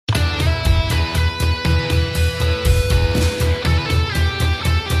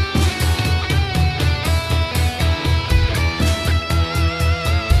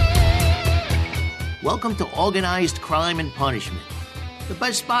Welcome to Organized Crime and Punishment, the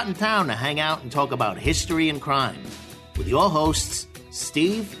best spot in town to hang out and talk about history and crime, with your hosts,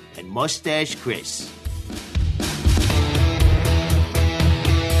 Steve and Mustache Chris.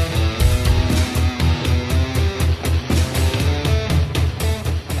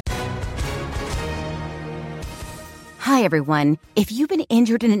 Hi, everyone. If you've been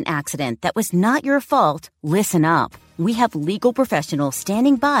injured in an accident that was not your fault, listen up. We have legal professionals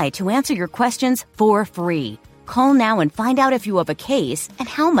standing by to answer your questions for free. Call now and find out if you have a case and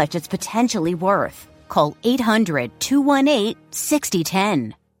how much it's potentially worth. Call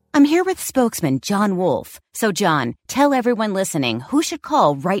 800-218-6010. I'm here with spokesman John Wolf. So, John, tell everyone listening who should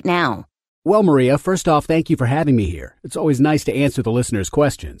call right now. Well, Maria, first off, thank you for having me here. It's always nice to answer the listeners'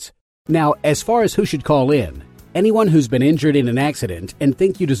 questions. Now, as far as who should call in, anyone who's been injured in an accident and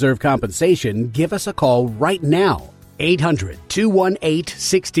think you deserve compensation, give us a call right now.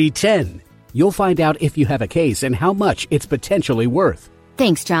 800-218-6010. You'll find out if you have a case and how much it's potentially worth.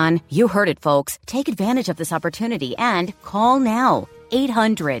 Thanks, John. You heard it, folks. Take advantage of this opportunity and call now.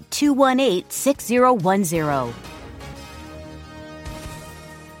 800-218-6010.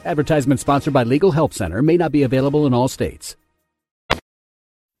 Advertisement sponsored by Legal Help Center. May not be available in all states.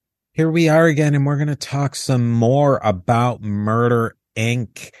 Here we are again, and we're going to talk some more about Murder,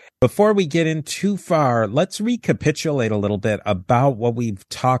 Inc. Before we get in too far, let's recapitulate a little bit about what we've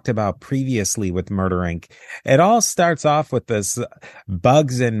talked about previously with Murder, Inc. It all starts off with this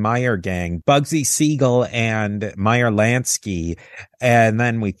Bugs and Meyer gang, Bugsy Siegel and Meyer Lansky, and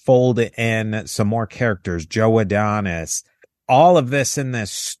then we fold in some more characters, Joe Adonis. All of this in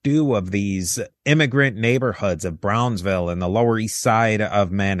this stew of these immigrant neighborhoods of Brownsville and the Lower East Side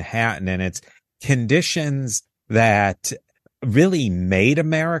of Manhattan, and its conditions that really made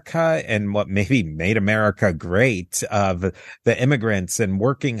America and what maybe made America great, of the immigrants and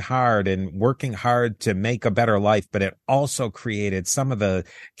working hard to make a better life. But it also created some of the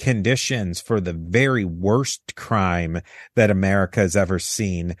conditions for the very worst crime that America has ever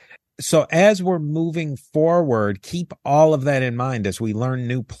seen. So as we're moving forward, keep all of that in mind as we learn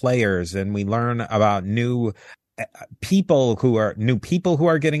new players and we learn about new people who are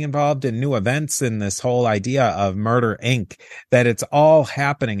getting involved in new events in this whole idea of Murder, Inc., that it's all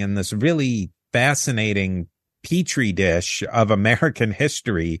happening in this really fascinating petri dish of American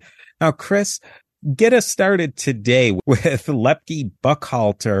history. Now, Chris, get us started today with Lepke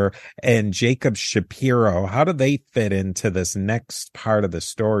Buckhalter and Jacob Shapiro. How do they fit into this next part of the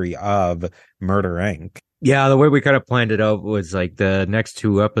story of Murder, Inc.? Yeah, the way we kind of planned it out was like the next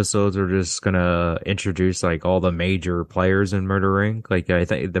two episodes are just going to introduce like all the major players in Murder, Inc. Like I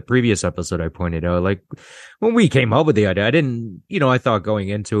think the previous episode I pointed out, like when we came up with the idea, I thought going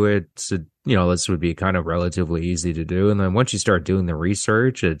into it, this would be kind of relatively easy to do. And then once you start doing the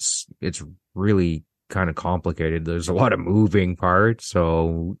research, it's really kind of complicated. There's a lot of moving parts.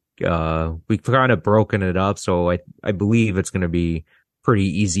 So, we've kind of broken it up. So I believe it's going to be pretty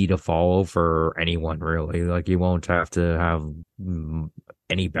easy to follow for anyone, really. Like you won't have to have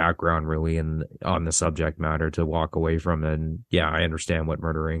any background really on the subject matter to walk away from it. And yeah, I understand what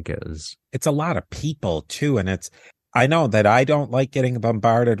Murder, Inc. is. It's a lot of people too. And I know that I don't like getting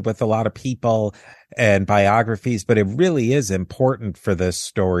bombarded with a lot of people and biographies, but it really is important for this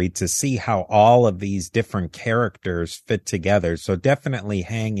story to see how all of these different characters fit together. So definitely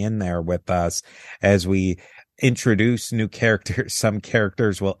hang in there with us as we introduce new characters. Some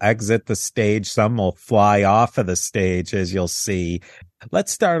characters will exit the stage. Some will fly off of the stage, as you'll see.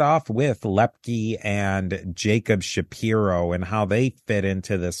 Let's start off with Lepke and Jacob Shapiro and how they fit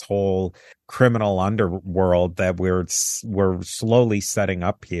into this whole criminal underworld that we're slowly setting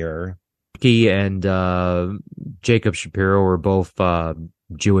up here. Lepke and Jacob Shapiro were both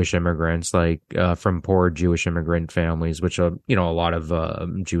Jewish immigrants, from poor Jewish immigrant families, which a lot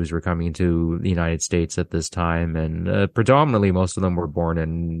of Jews were coming to the United States at this time, and predominantly most of them were born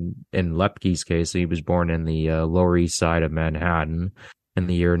in Lepke's case. He was born in the Lower East Side of Manhattan in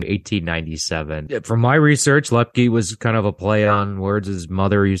the year 1897. From my research, Lepke was kind of a play on words. His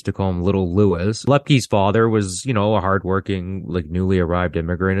mother used to call him Little Louis. Lepke's father was, a hardworking, newly arrived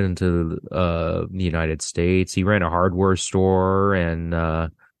immigrant into the United States. He ran a hardware store and,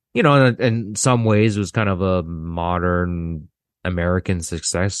 in some ways was kind of a modern American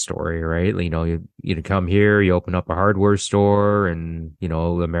success story, right? You come here, you open up a hardware store, and,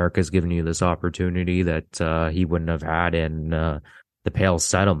 America's giving you this opportunity that he wouldn't have had in the Pale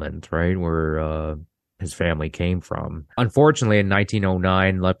Settlement, right, where his family came from. Unfortunately, in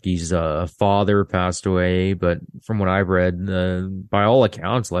 1909, Lepke's father passed away, but from what I've read, by all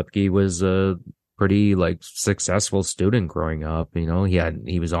accounts, Lepke was pretty like successful student growing up. You know, he had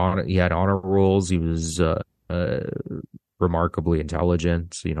honor rolls. He was remarkably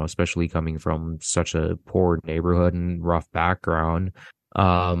intelligent, you know, especially coming from such a poor neighborhood and rough background.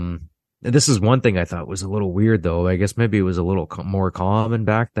 This is one thing I thought was a little weird, though. I guess maybe it was a little more common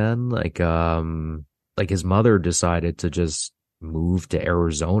back then. Like his mother decided to just move to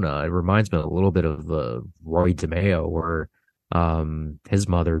Arizona. It reminds me a little bit of Roy DeMeo, where his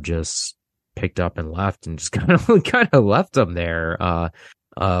mother just picked up and left and just kind of left him there.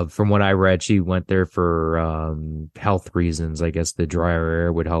 From what I read, she went there for health reasons. I guess the drier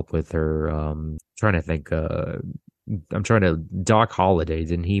air would help with her. Trying to think. Doc Holliday,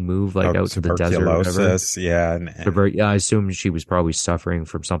 didn't he move like out to the desert or whatever? Yeah. I assume she was probably suffering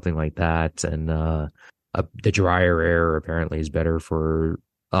from something like that. And the drier air apparently is better for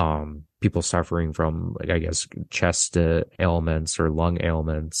people suffering from, like, I guess, chest ailments or lung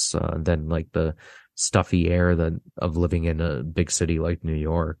ailments than like the stuffy air of living in a big city like New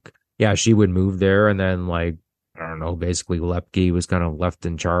York. Yeah, she would move there, and then, like, I don't know, basically Lepke was kind of left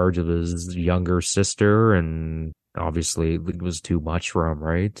in charge of his younger sister, and obviously it was too much for him,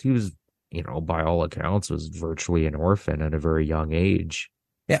 right? He was, you know, by all accounts, was virtually an orphan at a very young age.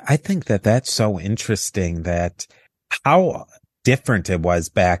 Yeah, I think that's so interesting, that how different it was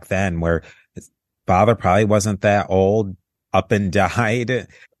back then, where his father probably wasn't that old, up and died.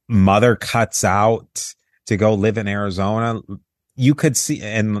 Mother cuts out to go live in Arizona. You could see,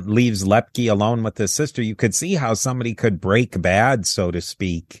 and leaves Lepke alone with his sister. You could see how somebody could break bad, so to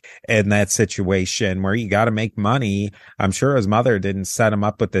speak, in that situation where you got to make money. I'm sure his mother didn't set him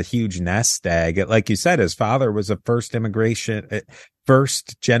up with a huge nest egg. Like you said, his father was a first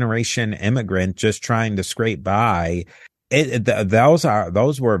generation immigrant just trying to scrape by.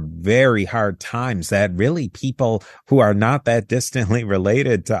 Those were very hard times that really people who are not that distantly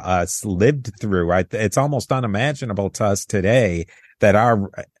related to us lived through. It's almost unimaginable to us today that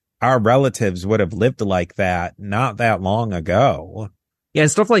our relatives would have lived like that not that long ago. Yeah,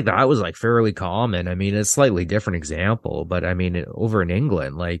 and stuff like that was like fairly common. I mean, it's a slightly different example, but I mean, over in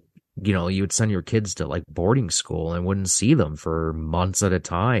England, like, you know, you would send your kids to like boarding school and wouldn't see them for months at a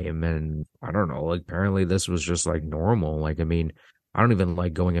time. And I don't know, like, apparently this was just like normal. Like, I mean, I don't even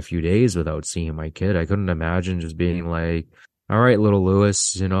like going a few days without seeing my kid. I couldn't imagine just being like, all right, little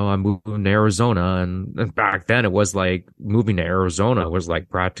Lewis, you know, I'm moving to Arizona. And back then it was like moving to Arizona was like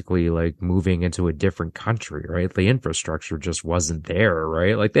practically like moving into a different country, right? The infrastructure just wasn't there,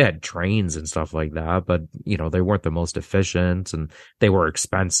 right? Like they had trains and stuff like that, but, you know, they weren't the most efficient, and they were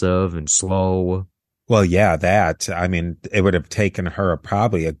expensive and slow. Well, yeah, I mean, it would have taken her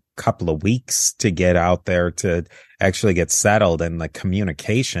probably a couple of weeks to get out there to actually get settled, and the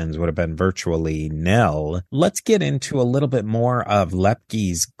communications would have been virtually nil. Let's get into a little bit more of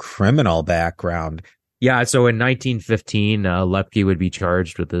Lepke's criminal background. Yeah, so in 1915, Lepke would be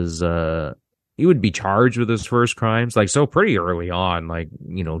charged with his first crimes, like, so pretty early on, like,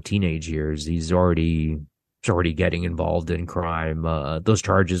 you know, teenage years. He's already getting involved in crime. Those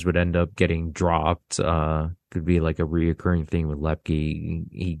charges would end up getting dropped. Could be like a reoccurring thing with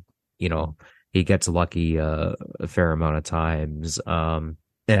Lepke. He gets lucky a fair amount of times.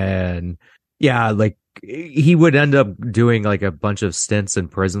 And yeah, like he would end up doing like a bunch of stints in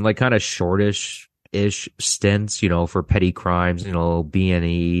prison, like kind of shortish-ish stints, you know, for petty crimes, you know,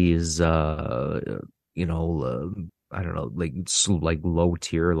 B&Es, I don't know, like low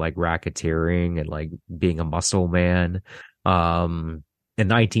tier, like racketeering and like being a muscle man. In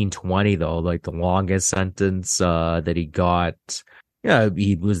 1920, though, like the longest sentence that he got, yeah,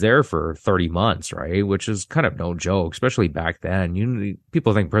 he was there for 30 months, right? Which is kind of no joke, especially back then.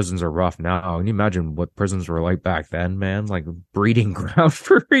 People think prisons are rough now. Can you imagine what prisons were like back then, man? Like breeding ground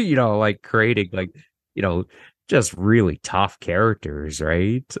for, you know, like creating like, you know, just really tough characters,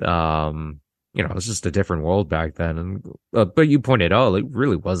 right? You know, it's just a different world back then. And but you pointed out, it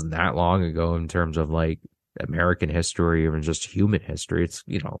really wasn't that long ago in terms of like American history or just human history. It's,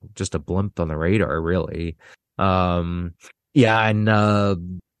 you know, just a blimp on the radar, really. Yeah, and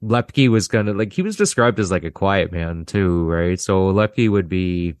Lepke was he was described as like a quiet man too, right? So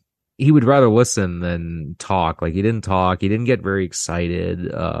Lepke he would rather listen than talk. Like he didn't talk, he didn't get very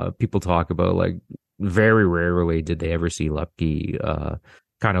excited. People talk about like very rarely did they ever see Lepke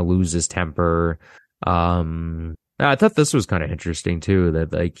kind of lose his temper. I thought this was kind of interesting too,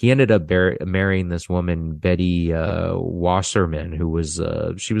 that like he ended up marrying this woman, Betty Wasserman, who was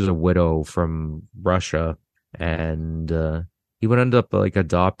she was a widow from Russia, and he would end up like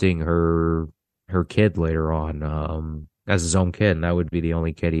adopting her kid later on as his own kid, and that would be the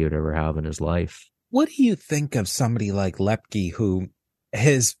only kid he would ever have in his life. What do you think of somebody like Lepke, who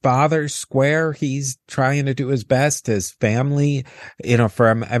his father's square. He's trying to do his best. His family,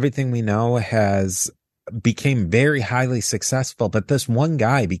 from everything we know, became very highly successful. But this one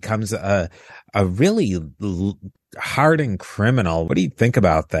guy becomes a really hardened criminal. What do you think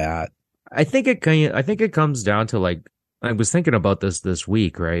about that? I think it comes down to, like, I was thinking about this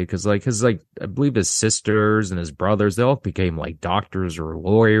week, right? Because I believe his sisters and his brothers, they all became like doctors or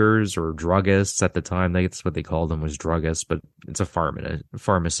lawyers or druggists at the time. That's what they called them, was druggists, but it's a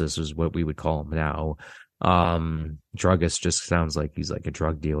pharmacist is what we would call him now. Druggist just sounds like he's like a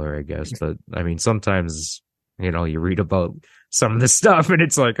drug dealer, I guess. But I mean, sometimes, you read about some of the stuff and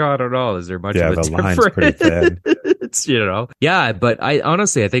it's like, oh, I don't know, is there much of a the line's pretty thin. It's, yeah, but I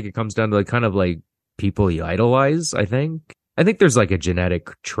think it comes down to, like, kind of like people you idolize. I think there's like a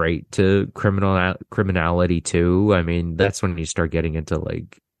genetic trait to criminality too. I mean, that's when you start getting into,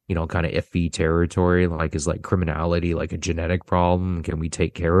 like, kind of iffy territory. Like, is like criminality like a genetic problem? Can we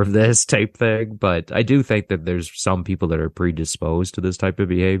take care of this type thing? But I do think that there's some people that are predisposed to this type of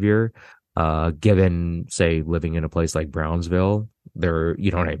behavior. Given, say, living in a place like Brownsville, they're,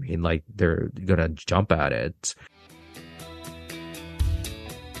 you know what I mean? Like, they're gonna jump at it.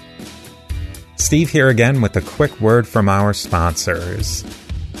 Steve here again with a quick word from our sponsors.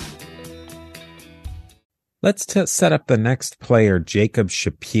 Let's set up the next player, Jacob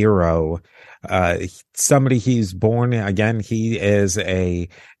Shapiro. Somebody he's born, again, he is a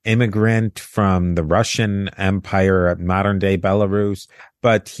immigrant from the Russian Empire, modern day Belarus,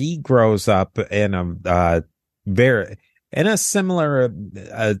 but he grows up in a similar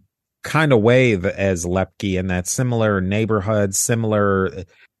kind of way as Lepke, in that similar neighborhood, similar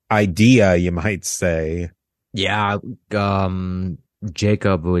idea, you might say. Yeah,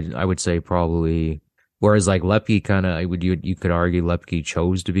 Jacob I would say probably, whereas like Lepke kind of, you could argue Lepke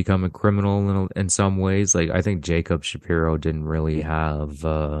chose to become a criminal in some ways. Like, I think Jacob Shapiro didn't really have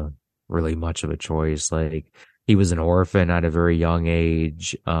really much of a choice. Like, he was an orphan at a very young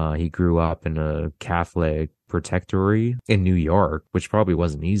age. He grew up in a Catholic protectorate in New York, which probably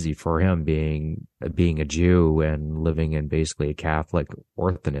wasn't easy for him, being a Jew and living in basically a Catholic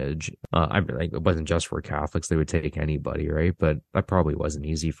orphanage. I mean, like, it wasn't just for Catholics; they would take anybody, right? But that probably wasn't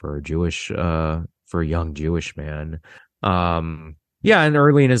easy for a young Jewish man. Yeah, and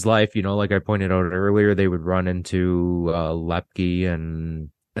early in his life, like I pointed out earlier, they would run into Lepke, and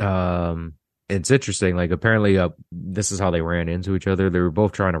it's interesting. Like, apparently, this is how they ran into each other. They were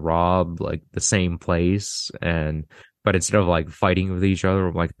both trying to rob like the same place, but instead of like fighting with each other,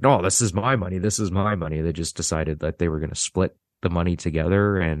 I'm like, no, this is my money. This is my money. They just decided that they were going to split the money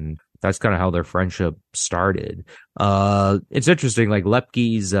together, and that's kind of how their friendship started. It's interesting. Like,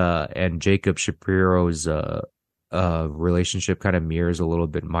 Lepke's and Jacob Shapiro's relationship kind of mirrors a little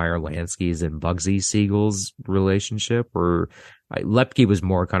bit Meyer Lansky's and Bugsy Siegel's relationship, where Lepke was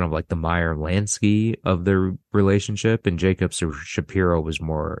more kind of like the Meyer Lansky of their relationship, and Jacob Shapiro was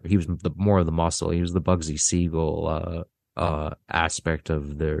more of the muscle. He was the Bugsy Siegel aspect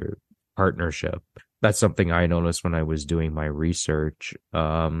of their partnership. That's something I noticed when I was doing my research.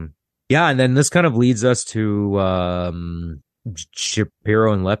 Yeah, and then this kind of leads us to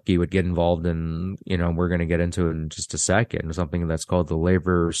Shapiro and Lepke would get involved in, we're going to get into it in just a second, something that's called the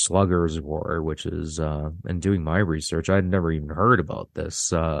Labor Sluggers War, which is, in doing my research, I'd never even heard about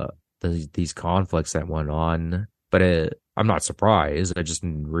this, these conflicts that went on, but I'm not surprised. I just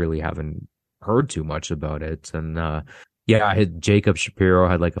really haven't heard too much about it. And, yeah, Jacob Shapiro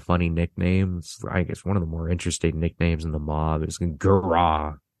had like a funny nickname. It's, I guess, one of the more interesting nicknames in the mob. It was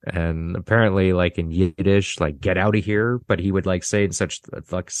Gura. And apparently, like, in Yiddish, like, get out of here. But he would like say in such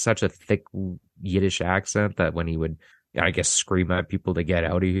a thick Yiddish accent that when he would, I guess, scream at people to get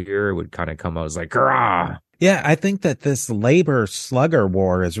out of here, it would kind of come out as like, "Grah!" Yeah, I think that this labor slugger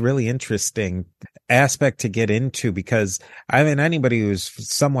war is really interesting aspect to get into, because I mean, anybody who's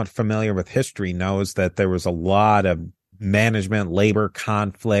somewhat familiar with history knows that there was a lot of management, labor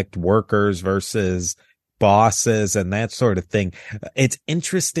conflict, workers versus bosses and that sort of thing. It's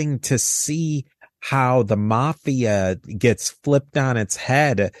interesting to see how the mafia gets flipped on its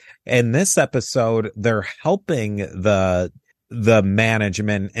head. In this episode, they're helping the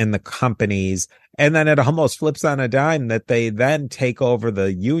management in the companies, and then it almost flips on a dime that they then take over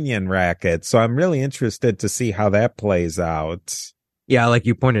the union racket. So I'm really interested to see how that plays out. Yeah, like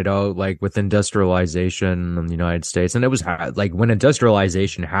you pointed out, like with industrialization in the United States, and it was like when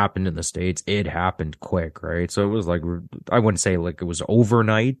industrialization happened in the States, it happened quick, right? So it was like, I wouldn't say like it was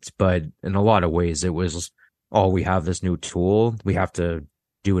overnight, but in a lot of ways it was, oh, we have this new tool, we have to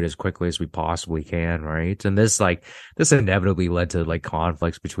do it as quickly as we possibly can, right? And this inevitably led to like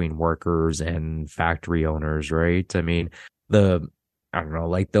conflicts between workers and factory owners, right? I mean, I don't know,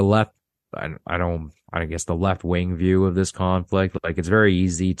 like the left, I guess the left wing view of this conflict, like it's very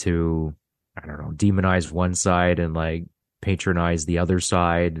easy to, I don't know, demonize one side and like patronize the other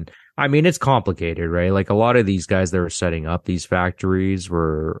side. And I mean, it's complicated, right? Like a lot of these guys that were setting up these factories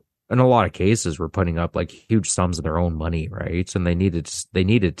were, in a lot of cases, were putting up like huge sums of their own money, right? And they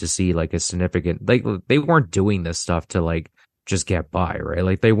needed to see like a significant, like they weren't doing this stuff to like just get by, right?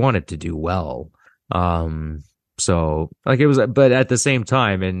 Like they wanted to do well. So like it was, but at the same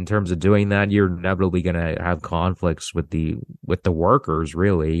time, in terms of doing that, you're inevitably going to have conflicts with the workers,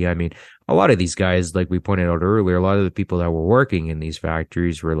 really. I mean, a lot of these guys, like we pointed out earlier, a lot of the people that were working in these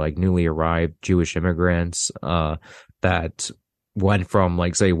factories were like newly arrived Jewish immigrants, that went from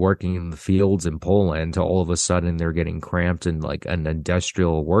like, say, working in the fields in Poland to all of a sudden they're getting cramped in like an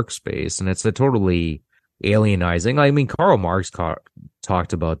industrial workspace. And it's a totally alienizing. I mean, Karl Marx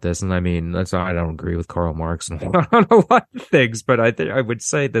talked about this, and I mean, I don't agree with Karl Marx on a lot of things, but I think I would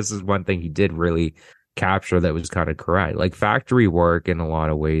say this is one thing he did really capture that was kind of correct. Like factory work in a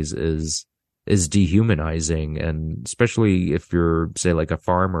lot of ways is dehumanizing, and especially if you're, say, like a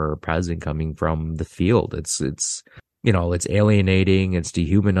farmer or peasant coming from the field, it's you know, it's alienating, it's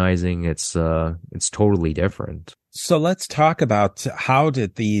dehumanizing, it's totally different. So let's talk about how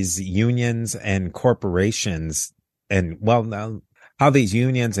did these unions and corporations how these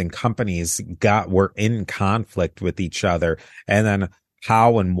unions and companies were in conflict with each other, and then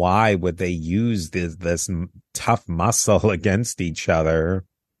how and why would they use this tough muscle against each other?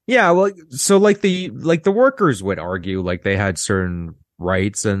 Yeah, well, so like the workers would argue like they had certain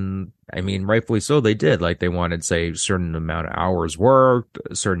rights, and I mean, rightfully so, they did. Like they wanted, say, certain amount of hours worked,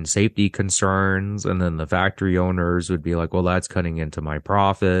 certain safety concerns, and then the factory owners would be like, well, that's cutting into my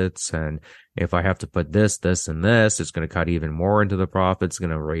profits, and if I have to put this, and this, it's going to cut even more into the profits,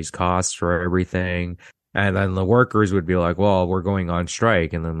 going to raise costs for everything. And then the workers would be like, well, we're going on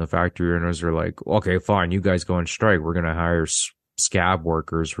strike. And then the factory owners are like, okay, fine, you guys go on strike. We're going to hire scab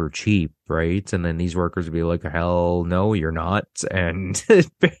workers for cheap, right? And then these workers would be like, hell no, you're not. And,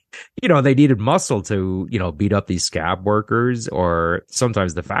 you know, they needed muscle to, you know, beat up these scab workers, or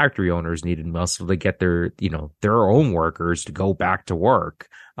sometimes the factory owners needed muscle to get their, you know, their own workers to go back to work,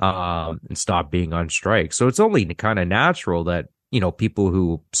 and stop being on strike. So it's only kind of natural that, you know, people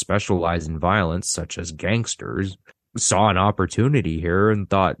who specialize in violence, such as gangsters, saw an opportunity here and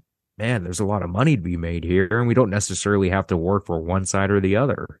thought, man, there's a lot of money to be made here, and we don't necessarily have to work for one side or the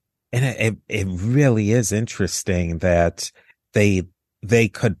other. And it really is interesting that they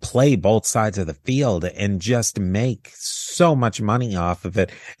could play both sides of the field and just make so much money off of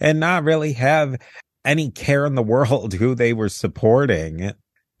it and not really have any care in the world who they were supporting.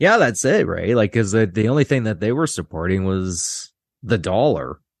 Yeah, that's it, right? Like, because the only thing that they were supporting was the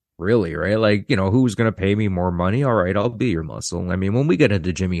dollar. Really, right? Like, you know, who's going to pay me more money? All right, I'll be your muscle. I mean, when we get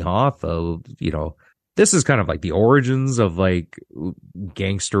into Jimmy Hoffa, you know, this is kind of like the origins of like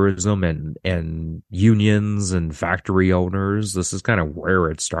gangsterism and unions and factory owners. This is kind of where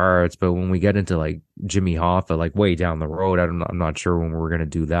it starts. But when we get into like Jimmy Hoffa, like way down the road, I'm not sure when we're going to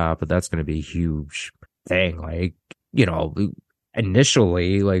do that, but that's going to be a huge thing. Like, you know,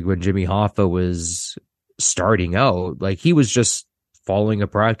 initially, like when Jimmy Hoffa was starting out, like he was just following a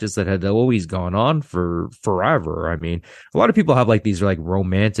practice that had always gone on for forever. I mean, a lot of people have like these like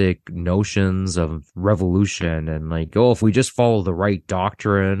romantic notions of revolution and like, oh, if we just follow the right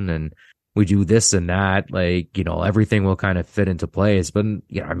doctrine and we do this and that, like, you know, everything will kind of fit into place. But,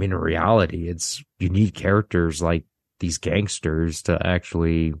 you know, I mean, in reality, it's you need characters like these gangsters to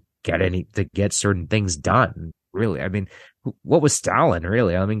actually get certain things done. Really, I mean, what was Stalin,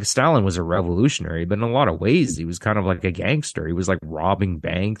 really? I mean, Stalin was a revolutionary, but in a lot of ways, he was kind of like a gangster. He was like robbing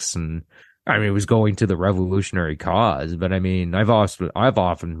banks, and I mean, he was going to the revolutionary cause. But I mean, I've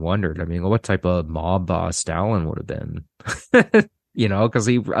often wondered, I mean, what type of mob boss Stalin would have been, you know, because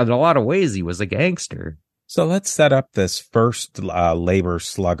in a lot of ways, he was a gangster. So let's set up this first labor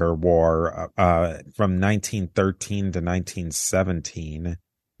slugger war from 1913 to 1917.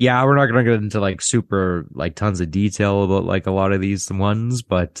 Yeah, we're not going to get into like super like tons of detail about like a lot of these ones,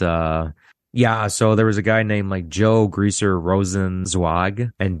 but yeah, so there was a guy named like Joe Greaser Rosenzweig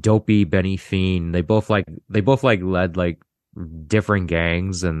and Dopey Benny Feen. They both led like different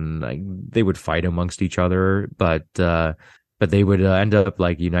gangs, and like they would fight amongst each other, but they would end up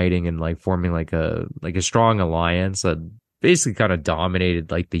like uniting and like forming like a strong alliance that basically kind of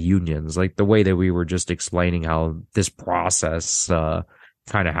dominated like the unions, like the way that we were just explaining how this process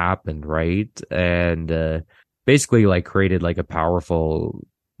kind of happened, right? And basically like created like a powerful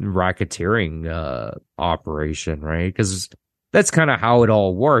racketeering operation, right? Because that's kind of how it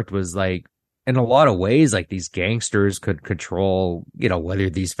all worked, was like in a lot of ways, like these gangsters could control, whether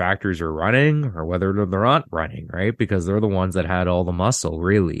these factories are running or whether they're not running, right? Because they're the ones that had all the muscle,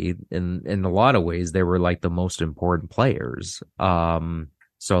 really. In a lot of ways, they were like the most important players.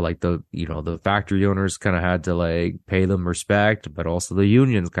 So like the factory owners kind of had to like pay them respect, but also the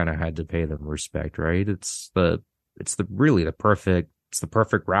unions kind of had to pay them respect, right? It's the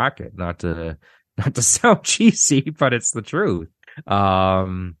perfect racket, not to sound cheesy, but it's the truth.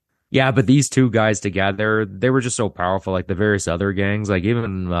 Yeah, but these two guys together, they were just so powerful. Like the various other gangs, like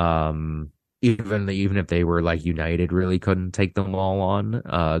even if they were like united, really couldn't take them on.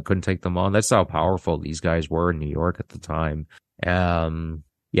 That's how powerful these guys were in New York at the time.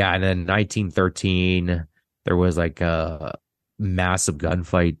 Yeah, and then 1913, there was like a massive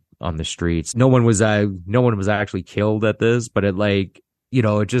gunfight on the streets. No one was actually killed at this, but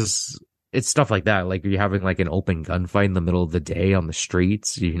it's stuff like that. Like you're having like an open gunfight in the middle of the day on the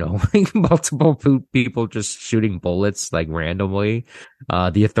streets, like multiple people just shooting bullets like randomly.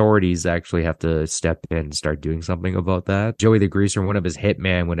 The authorities actually have to step in and start doing something about that. Joey the Greaser, one of his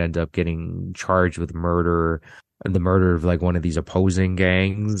hitmen, would end up getting charged with the murder of like one of these opposing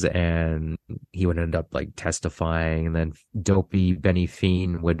gangs, and he would end up like testifying. And then dopey Benny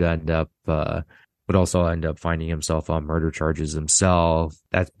Feen would also end up finding himself on murder charges himself.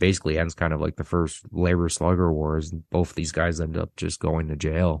 That basically ends kind of like the first labor slugger wars. Both these guys end up just going to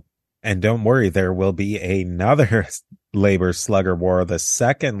jail. And don't worry, there will be another labor slugger war, the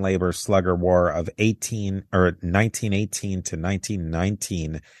second labor slugger war of 1918 to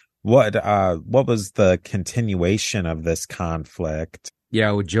 1919. What was the continuation of this conflict? Yeah,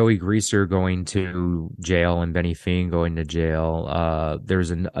 with Joey Greaser going to jail and Benny Feen going to jail,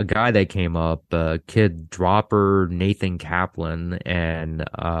 there's a guy that came up, Kid Dropper, Nathan Kaplan, and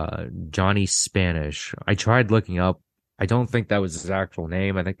Johnny Spanish. I tried looking up. I don't think that was his actual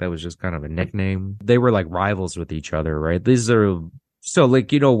name. I think that was just kind of a nickname. They were like rivals with each other, right? These are so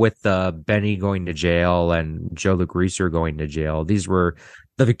like, with Benny going to jail and Joe the Greaser going to jail, these were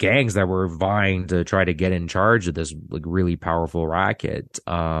the gangs that were vying to try to get in charge of this like really powerful racket.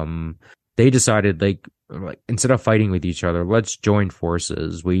 They decided like instead of fighting with each other, let's join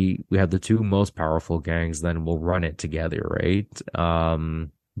forces. We have the two most powerful gangs, then we'll run it together, right?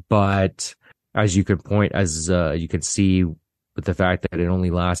 But as you can see with the fact that it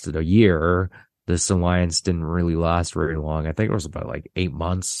only lasted a year, this alliance didn't really last very long. I think it was about like 9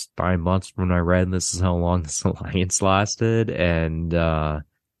 months when I read. This is how long this alliance lasted. And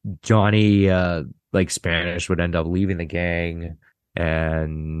Johnny, like Spanish, would end up leaving the gang,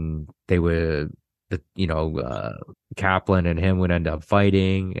 and they would, Kaplan and him would end up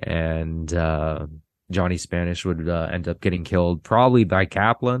fighting, and Johnny Spanish would end up getting killed, probably by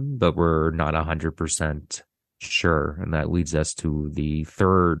Kaplan, but we're not 100% sure. And that leads us to the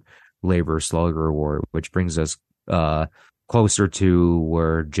third labor slugger war, which brings us closer to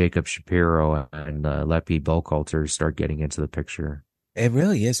where Jacob Shapiro and Lepi Buchalter start getting into the picture. It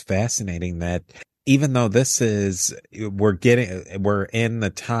really is fascinating that even though we're in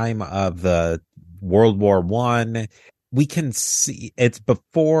the time of the World War I, we can see it's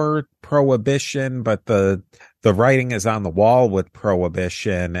before Prohibition, but the writing is on the wall with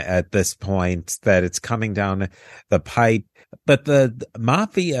Prohibition at this point, that it's coming down the pipe. But the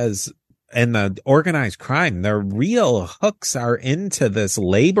mafias and the organized crime, their real hooks are into this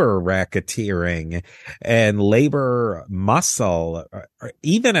labor racketeering and labor muscle,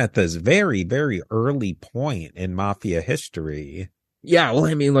 even at this very, very early point in mafia history. Yeah, well,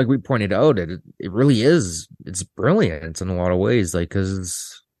 I mean, like we pointed out, it really is. It's brilliant in a lot of ways, like,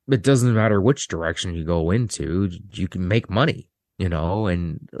 because it doesn't matter which direction you go into, you can make money.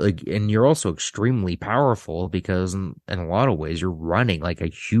 And you're also extremely powerful because in a lot of ways you're running like a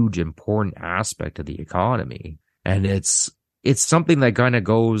huge important aspect of the economy. And it's something that kind of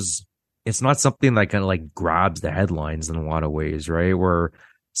it's not something that kind of like grabs the headlines in a lot of ways, right? Where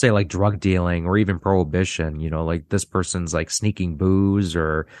say like drug dealing or even prohibition, like this person's like sneaking booze,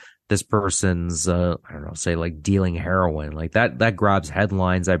 or this person's, say like dealing heroin, like that grabs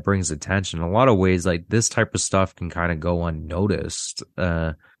headlines, that brings attention. In a lot of ways, like this type of stuff can kind of go unnoticed,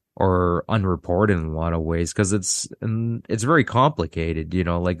 or unreported in a lot of ways, because it's very complicated,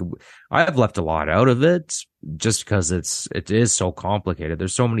 like I've left a lot out of it just because it is so complicated.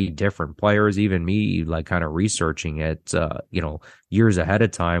 There's so many different players, even me, like kind of researching it, years ahead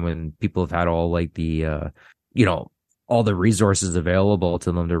of time, when people have had all like the, all the resources available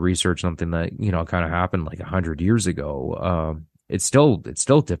to them to research something that, kind of happened like 100 years ago. it's still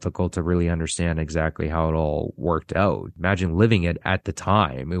difficult to really understand exactly how it all worked out. Imagine living it at the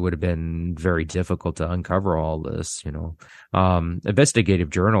time. It would have been very difficult to uncover all this, you know. Investigative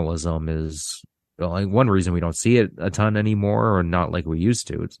journalism is, well, like, one reason we don't see it a ton anymore, or not like we used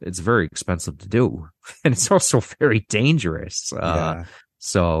to. It's very expensive to do, and it's also very dangerous.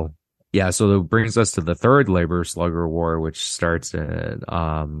 So that brings us to the third labor slugger war, which starts in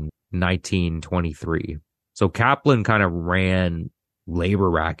 1923. So Kaplan kind of ran labor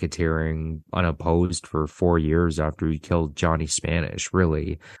racketeering unopposed for 4 years after he killed Johnny Spanish,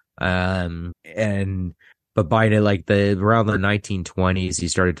 really. But by around the 1920s, he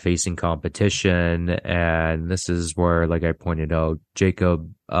started facing competition, and this is where, like I pointed out,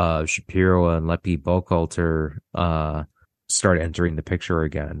 Jacob Shapiro and Lepi Buchalter start entering the picture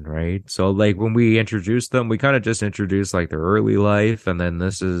again, right? So like when we introduced them, we kind of just introduced like their early life, and then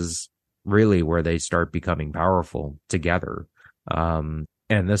this is really where they start becoming powerful together. And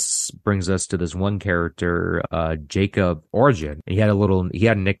this brings us to this one character, Jacob Origin. He had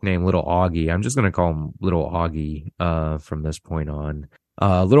a nickname, Little Augie. I'm just going to call him Little Augie, from this point on.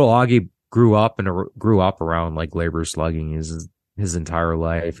 Little Augie grew up around like labor slugging his entire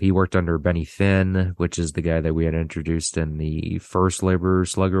life. He worked under Benny Finn, which is the guy that we had introduced in the first labor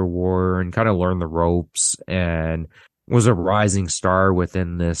slugger war, and kind of learned the ropes and was a rising star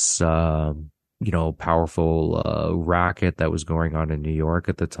within this, powerful racket that was going on in New York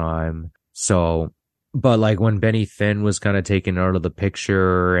at the time. So, but like when Benny Finn was kind of taken out of the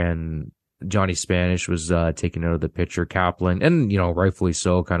picture and Johnny Spanish was taken out of the picture, Kaplan, and rightfully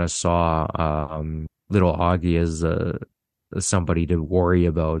so, kind of saw Little Augie as somebody to worry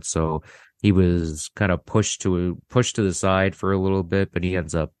about. So he was kind of pushed to the side for a little bit, but he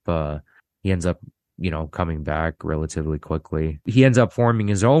ends up coming back relatively quickly. He ends up forming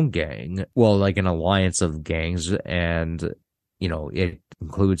his own gang, well, like an alliance of gangs, and it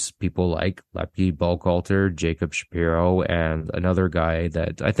includes people like Lepi Buchalter, Jacob Shapiro, and another guy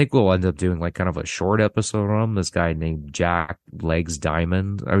that I think we'll end up doing like kind of a short episode on, this guy named Jack Legs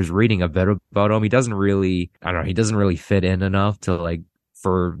Diamond. I was reading a bit about him. He doesn't really fit in enough to like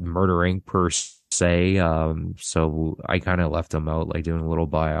for Murder Inc. per se. So I kind of left him out, like doing a little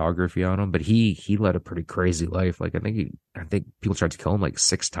biography on him, but he led a pretty crazy life. Like I think people tried to kill him like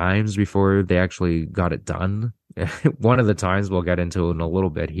 6 times before they actually got it done. One of the times we'll get into in a little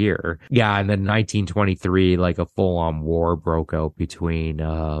bit here. Yeah. And then 1923, like a full on war broke out between,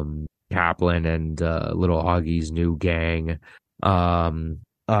 Kaplan and, Little Augie's new gang.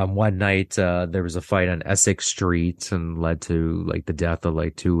 One night, there was a fight on Essex Street and led to like the death of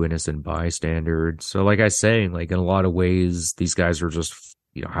like 2 innocent bystanders. So like I was saying, like in a lot of ways, these guys were just,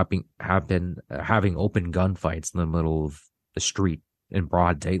 having open gunfights in the middle of the street in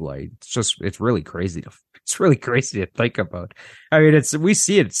broad daylight. It's really crazy to think about. I mean, we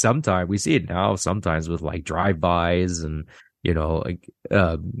see it now sometimes with like drive-bys and,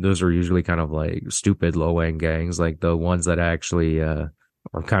 those are usually kind of like stupid low-end gangs, like the ones that actually,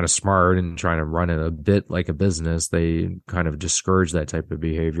 are kind of smart and trying to run it a bit like a business. They kind of discourage that type of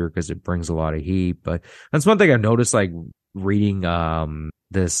behavior because it brings a lot of heat. But that's one thing I've noticed, like reading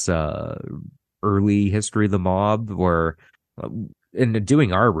this early history of the mob, where in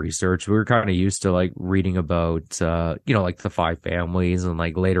doing our research, we were kind of used to like reading about like the 5 families, and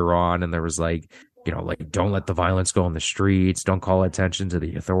like later on, and there was like don't let the violence go on the streets, don't call attention to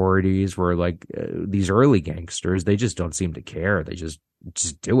the authorities, where like these early gangsters, they just don't seem to care. They just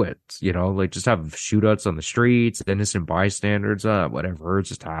do it, like just have shootouts on the streets, innocent bystanders, whatever. It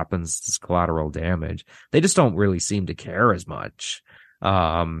just happens. It's collateral damage. They just don't really seem to care as much.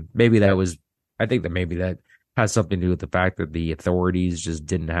 I think that maybe that has something to do with the fact that the authorities just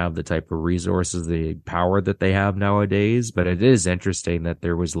didn't have the type of resources, the power that they have nowadays. But it is interesting that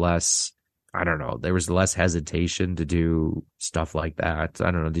there was less hesitation to do stuff like that. I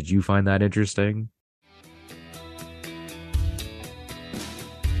don't know. Did you find that interesting?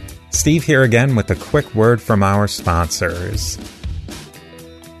 Steve here again with a quick word from our sponsors.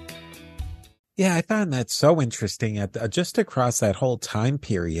 Yeah, I found that so interesting. Just across that whole time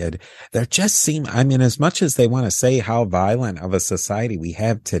period, there just seemed, as much as they want to say how violent of a society we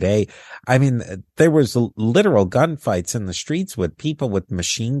have today, there was literal gunfights in the streets with people with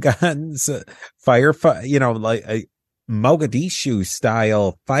machine guns, firefight, like Mogadishu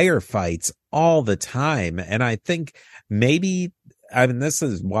style firefights all the time. And I think maybe, this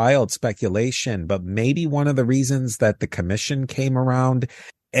is wild speculation, but maybe one of the reasons that the commission came around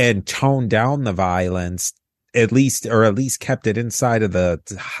and toned down the violence, at least kept it inside of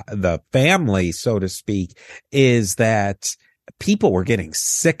the family, so to speak, is that people were getting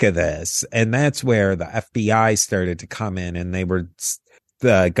sick of this. And that's where the FBI started to come in, and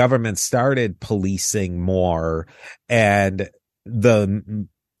the government started policing more, and the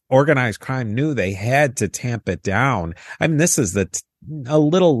organized crime knew they had to tamp it down. I mean, this is a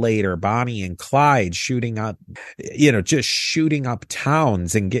little later, Bonnie and Clyde shooting up, just shooting up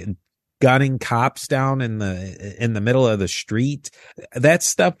towns and gunning cops down in the middle of the street. That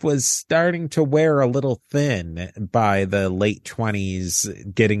stuff was starting to wear a little thin by the late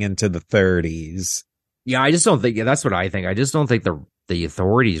 20s, getting into the 30s. Yeah, I just don't think that's what I think. I just don't think the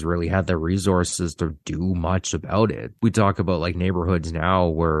authorities really had the resources to do much about it. We talk about like neighborhoods now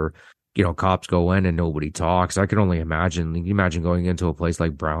where, cops go in and nobody talks. I can only imagine. You imagine going into a place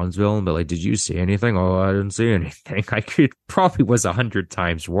like Brownsville and be like, "Did you see anything?" "Oh, I didn't see anything." It probably was 100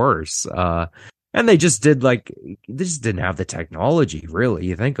 times worse. And they just didn't have the technology, really.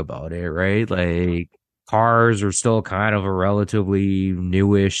 You think about it, right? Like cars are still kind of a relatively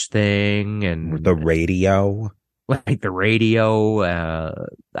newish thing, and the radio. Like the radio,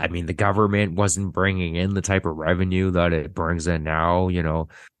 I mean, the government wasn't bringing in the type of revenue that it brings in now.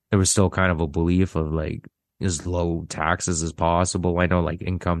 There was still kind of a belief of like as low taxes as possible. I know like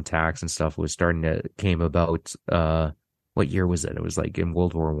income tax and stuff was came about. What year was it? It was like in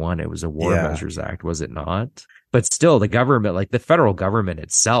World War I. It was a War Measures Act, was it not? But still, the government, like the federal government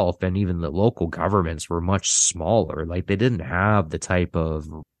itself, and even the local governments were much smaller. Like they didn't have the type of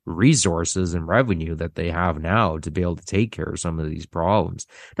resources and revenue that they have now to be able to take care of some of these problems.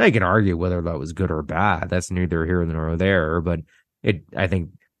 Now you can argue whether that was good or bad. That's neither here nor there. But I think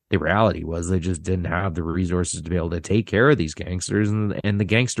the reality was they just didn't have the resources to be able to take care of these gangsters, and the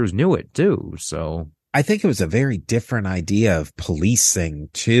gangsters knew it too. So I think it was a very different idea of policing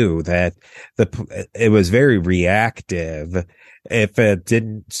too, that it was very reactive. If it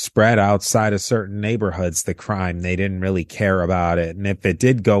didn't spread outside of certain neighborhoods, the crime, they didn't really care about it. And if it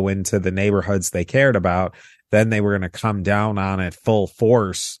did go into the neighborhoods they cared about, then they were going to come down on it full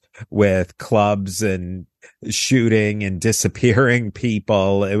force with clubs and shooting and disappearing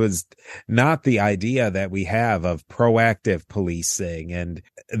people. It was not the idea that we have of proactive policing, and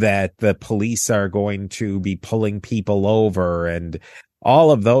that the police are going to be pulling people over and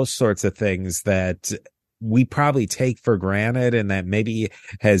all of those sorts of things that we probably take for granted, and that maybe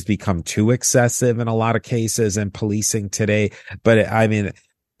has become too excessive in a lot of cases in policing today. But I mean,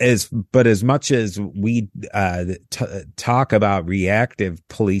 as much as we talk about reactive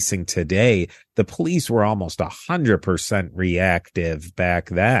policing today, the police were almost 100% reactive back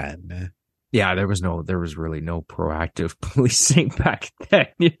then. Yeah, there was really no proactive policing back then.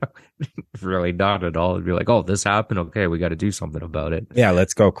 Really not at all. It'd be like, "Oh, this happened. Okay, we got to do something about it." Yeah,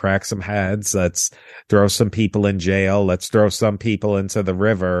 let's go crack some heads. Let's throw some people in jail. Let's throw some people into the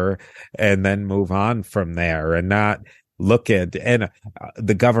river, and then move on from there, and not look at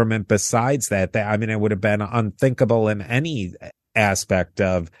the government. Besides that, I mean, it would have been unthinkable in any aspect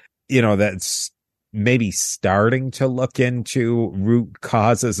of, that's maybe starting to look into root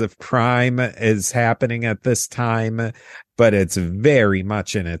causes of crime is happening at this time, but it's very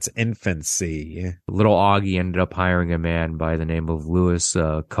much in its infancy. Little Augie ended up hiring a man by the name of Lewis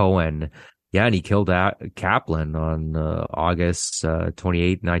Cohen. Yeah, and he killed Kaplan on August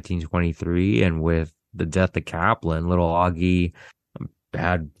 28, 1923, and with the death of Kaplan, little Augie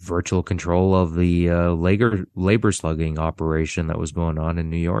had virtual control of the labor slugging operation that was going on in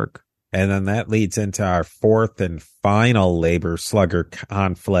New York. And then that leads into our fourth and final labor slugger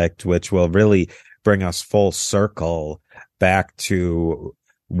conflict, which will really bring us full circle back to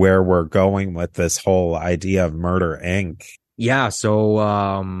where we're going with this whole idea of Murder, Inc. Yeah. So,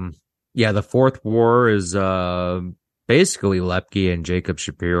 the fourth war is basically Lepke and Jacob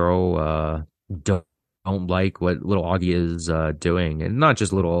Shapiro don't like what little Augie is doing, and not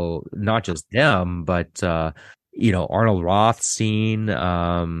just them, but Arnold Rothstein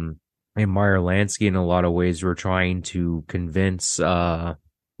and Meyer Lansky in a lot of ways were trying to convince little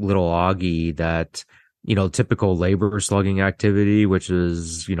Augie that typical labor slugging activity, which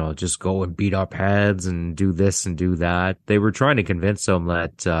is just go and beat up heads and do this and do that. They were trying to convince him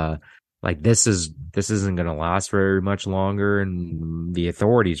that this isn't going to last very much longer, and the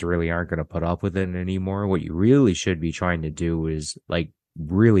authorities really aren't going to put up with it anymore. What you really should be trying to do is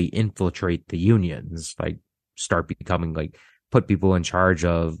really infiltrate the unions, start becoming put people in charge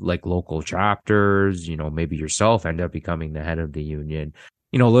of local chapters, maybe yourself end up becoming the head of the union.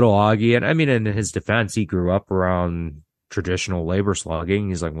 Little Augie, and I mean, in his defense, he grew up around traditional labor slugging.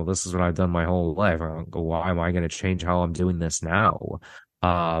 He's like, well, this is what I've done my whole life. I don't go, why am I going to change how I'm doing this now?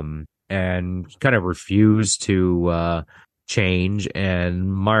 And kind of refused to change,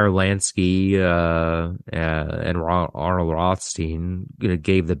 and Meyer Lansky and Arnold Rothstein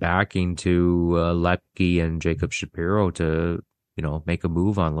gave the backing to Lepke and Jacob Shapiro to make a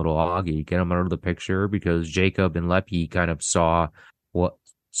move on little Augie, get him out of the picture, because Jacob and Lepke kind of saw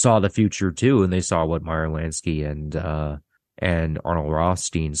the future too, and they saw what Meyer Lansky and Arnold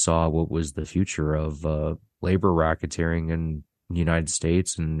Rothstein saw what was the future of labor racketeering in the United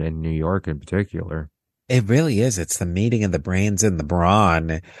States and in New York in particular. It really is. It's the meeting of the brains and the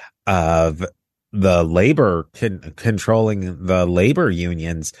brawn of the labor controlling the labor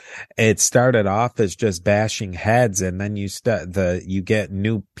unions. It started off as just bashing heads, and then you get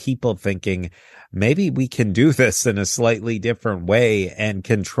new people thinking maybe we can do this in a slightly different way and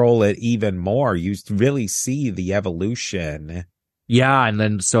control it even more. You really see the evolution. Yeah, and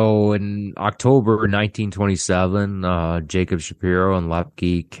then so in October 1927, Jacob Shapiro and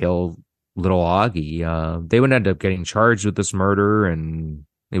Lepke killed little Augie. They would end up getting charged with this murder, and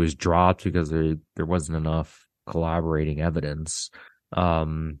it was dropped because there wasn't enough collaborating evidence.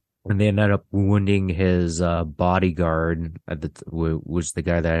 And they ended up wounding his bodyguard, was the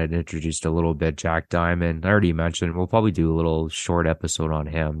guy that I had introduced a little bit, Jack Diamond. I already mentioned, we'll probably do a little short episode on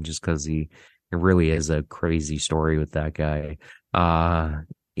him just because it really is a crazy story with that guy.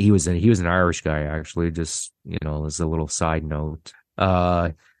 He was an Irish guy, actually, just, as a little side note.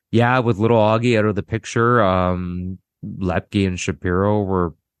 Yeah, with little Augie out of the picture, Lepke and Shapiro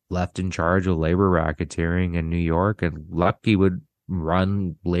were left in charge of labor racketeering in New York, and Lepke would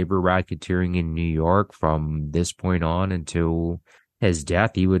run labor racketeering in New York from this point on until his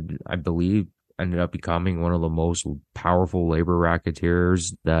death. He would, I believe, ended up becoming one of the most powerful labor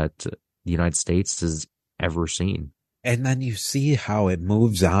racketeers that the United States has ever seen. And then you see how it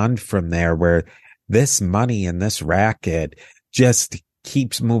moves on from there, where this money and this racket just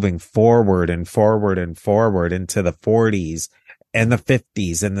keeps moving forward and forward and forward into the 40s and the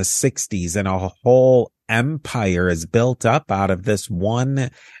 50s and the 60s, and a whole empire is built up out of this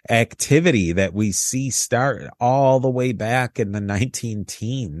one activity that we see start all the way back in the 19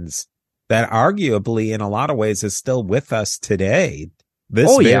 teens that arguably in a lot of ways is still with us today,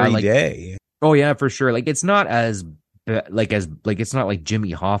 this very day. Oh yeah, for sure. Like, it's not as it's not like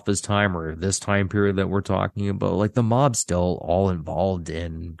Jimmy Hoffa's time or this time period that we're talking about. Like, the mob's still all involved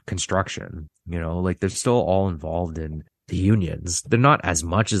in construction, they're still all involved in the unions. They're not as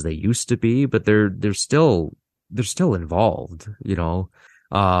much as they used to be, but they're still involved,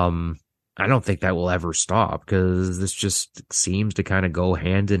 I don't think that will ever stop, because this just seems to kind of go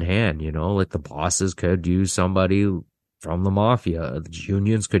hand in hand, like the bosses could use somebody from the mafia. The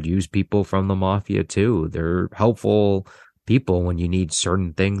unions could use people from the mafia too. They're helpful people when you need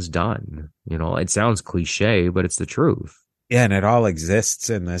certain things done. It sounds cliche, but it's the truth. Yeah, and it all exists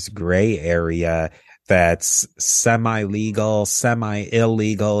in this gray area that's semi-legal,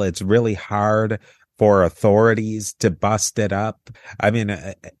 semi-illegal. It's really hard for authorities to bust it up. I mean,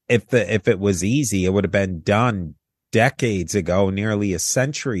 if it was easy, it would have been done decades ago, nearly a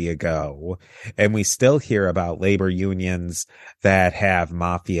century ago, and we still hear about labor unions that have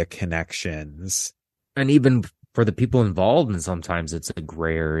mafia connections. And even for the people involved, and sometimes it's a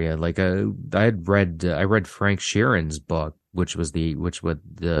gray area. Like, I read Frank Sheeran's book, which was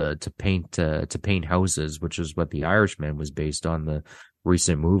to paint houses, which is what The Irishman was based on, the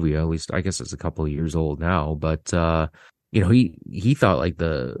recent movie. At least I guess it's a couple of years old now, but he thought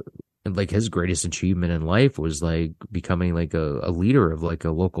his greatest achievement in life was like becoming like a leader of like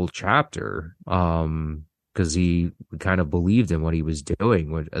a local chapter, because he kind of believed in what he was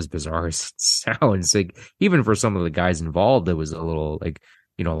doing, as bizarre as it sounds. Like, even for some of the guys involved, it was a little like,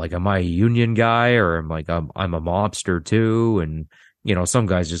 am I a union guy, or I'm a mobster too? And some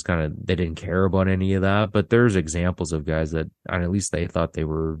guys just kind of, they didn't care about any of that. But there's examples of guys that, at least they thought they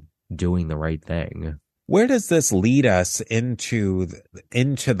were doing the right thing. Where does this lead us into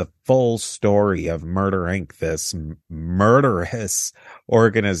the full story of Murder Inc., this murderous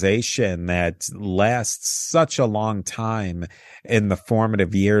organization that lasts such a long time in the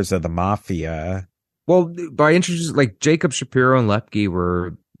formative years of the mafia? Well, by introducing, like, Jacob Shapiro and Lepke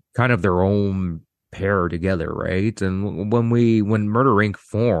were kind of their own pair together, right? And when Murder Inc.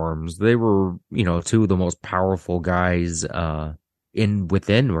 forms, they were, two of the most powerful guys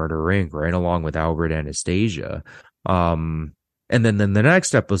within Murder Inc., right, along with Albert Anastasia. And then the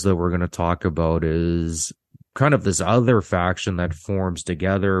next episode we're going to talk about is kind of this other faction that forms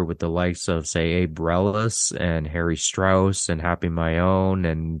together with the likes of, say, Abe Reles and Harry Strauss and Happy Mayone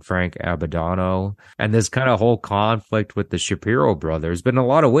and Frank Abadano, and this kind of whole conflict with the Shapiro brothers. But in a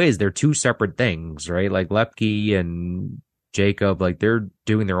lot of ways, they're two separate things, right? Like, Lepke and Jacob, like, they're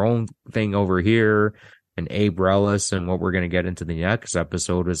doing their own thing over here, and Abe Relis and what we're going to get into the next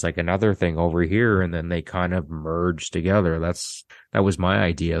episode is like another thing over here, and then they kind of merge together. That was my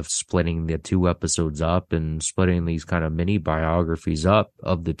idea of splitting the 2 episodes up and splitting these kind of mini biographies up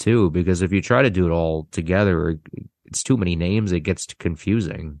of the 2, because if you try to do it all together, it's too many names, it gets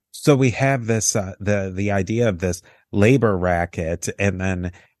confusing. So we have this the idea of this labor racket, and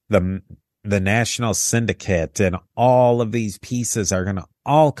then the national syndicate, and all of these pieces are going to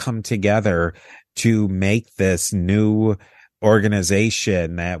all come together to make this new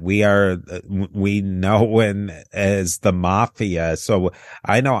organization that we know as the Mafia. So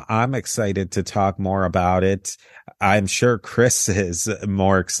I know I'm excited to talk more about it. I'm sure Chris is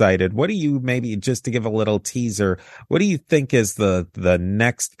more excited. What do you, maybe just to give a little teaser, what do you think is the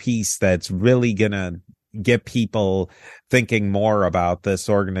next piece that's really going to get people thinking more about this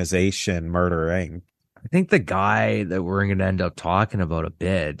organization, Murder Inc.? I think the guy that we're going to end up talking about a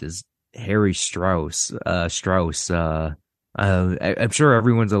bit is Harry Strauss. I'm sure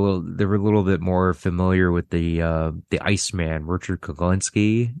everyone's a little bit more familiar with the Iceman, Richard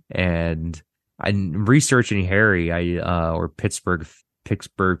Kuklinski, and I'm researching Harry, or Pittsburgh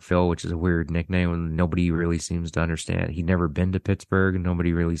Phil, which is a weird nickname, and nobody really seems to understand. He'd never been to Pittsburgh, and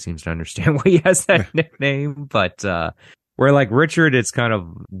nobody really seems to understand why he has that nickname. But where like Richard, it's kind of,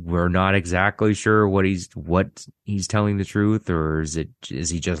 we're not exactly sure what he's telling the truth, or is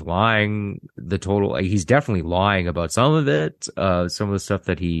he just lying? He's definitely lying about some of it, some of the stuff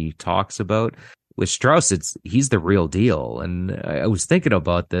that he talks about. With Strauss, he's the real deal. And I was thinking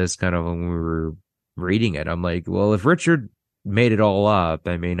about this kind of when we were reading it. I'm like, well, if Richard made it all up,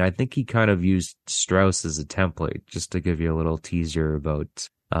 I mean, I think he kind of used Strauss as a template, just to give you a little teaser about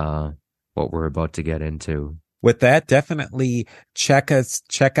what we're about to get into. With that, definitely check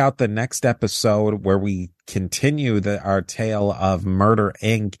out the next episode where we continue our tale of Murder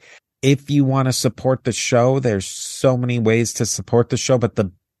Inc. If you want to support the show, there's so many ways to support the show, but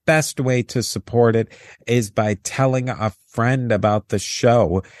the best way to support it is by telling a friend about the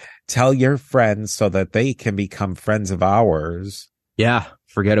show. Tell your friends so that they can become friends of ours. Yeah,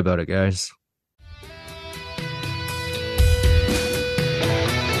 forget about it, guys.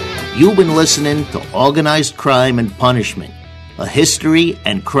 You've been listening to Organized Crime and Punishment, a history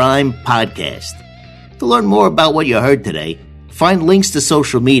and crime podcast. To learn more about what you heard today, find links to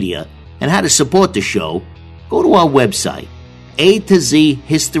social media, and how to support the show, go to our website,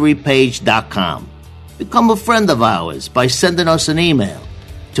 AtoZHistoryPage.com. Become a friend of ours by sending us an email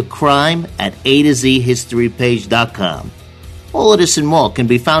to crime@AtoZHistoryPage.com. All of this and more can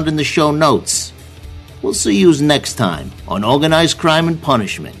be found in the show notes. We'll see you next time on Organized Crime and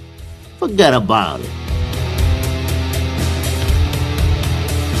Punishment. Forget about it.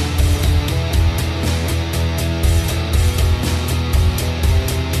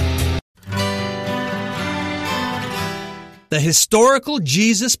 The Historical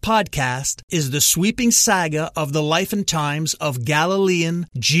Jesus Podcast is the sweeping saga of the life and times of Galilean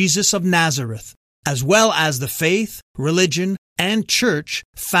Jesus of Nazareth, as well as the faith, religion, and church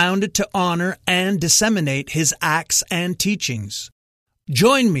founded to honor and disseminate his acts and teachings.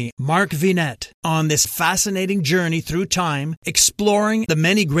 Join me, Mark Vinette, on this fascinating journey through time, exploring the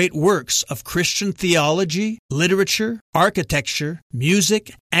many great works of Christian theology, literature, architecture,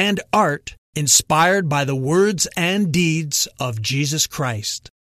 music, and art inspired by the words and deeds of Jesus Christ.